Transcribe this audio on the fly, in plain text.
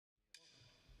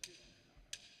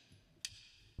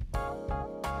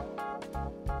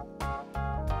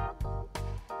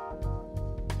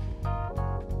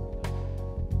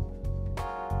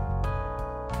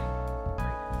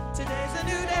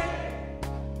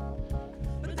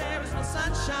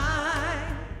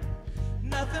sunshine,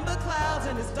 nothing but clouds,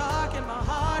 and it's dark in my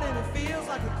heart, and it feels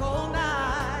like a cold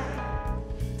night.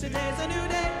 Today's a new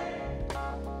day.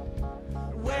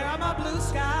 Where are my blue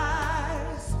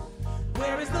skies?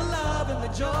 Where is the love and the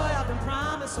joy I've been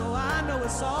promised? So I know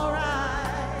it's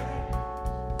alright.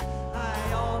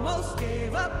 I almost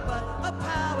gave up, but a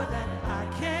power that I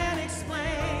can't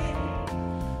explain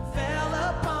fell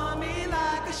upon me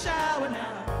like a shower now.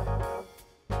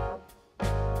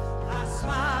 I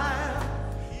smile,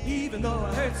 even though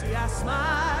it hurts me, I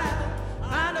smile.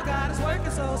 I know God is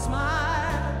working, so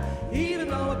smile. Even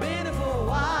though I've been here for a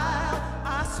while,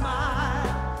 I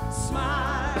smile,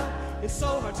 smile. It's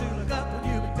so hard to look up when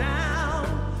you've been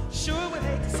down. Sure would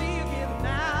hate to see you give up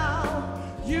now.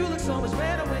 You look so much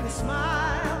better when you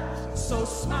smile, so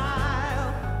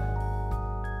smile.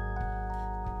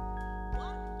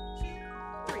 1,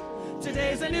 2, 3.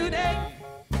 Today's a new day.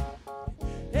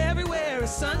 Everywhere is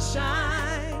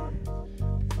sunshine.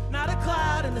 Not a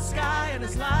cloud in the sky, and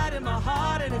it's light in my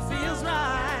heart, and it feels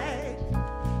right.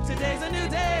 Today's a new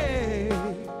day.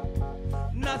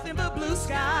 Nothing but blue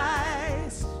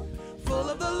skies, full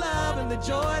of the love and the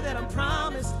joy that I'm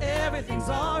promised. Everything's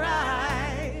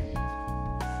alright.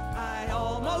 I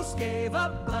almost gave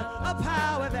up, but a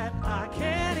power that I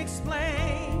can't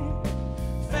explain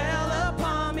fell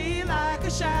upon me like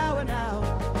a shower now.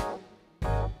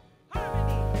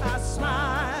 I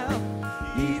smile,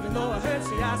 even though it hurts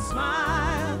me, I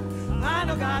smile. I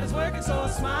know God is working, so I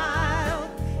smile.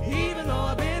 Even though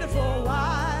I've been here for a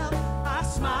while, I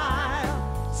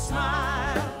smile,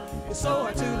 smile. It's so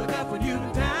hard to look up when you've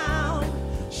been down.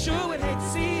 Sure would hate to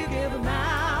see you give up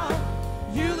now.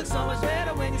 You look so much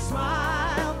better when you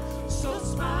smile, so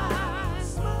smile,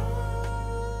 smile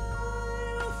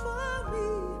for me.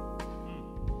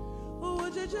 Or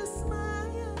would you just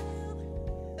smile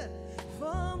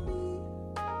for me?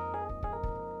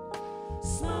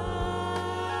 Smile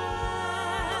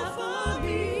for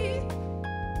me.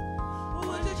 Or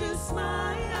would you just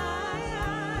smile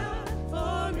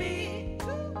for me? 2,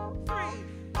 3.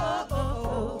 Oh, oh,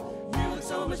 oh. You look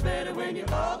so much better when you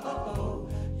oh, oh, oh.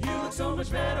 You look so much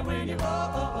better when you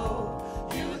oh, oh,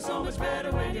 oh. You look so much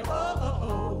better when you oh, oh,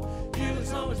 oh. You look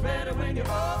so much better when you oh,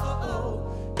 oh,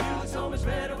 oh. You look so much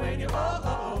better when you oh, oh,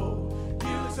 oh.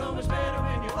 You look so much better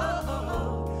when you oh, oh,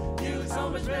 oh. You look so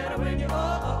much better when you oh,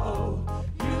 oh,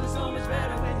 oh. You look so much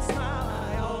better when you smile.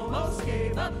 I almost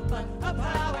gave up, but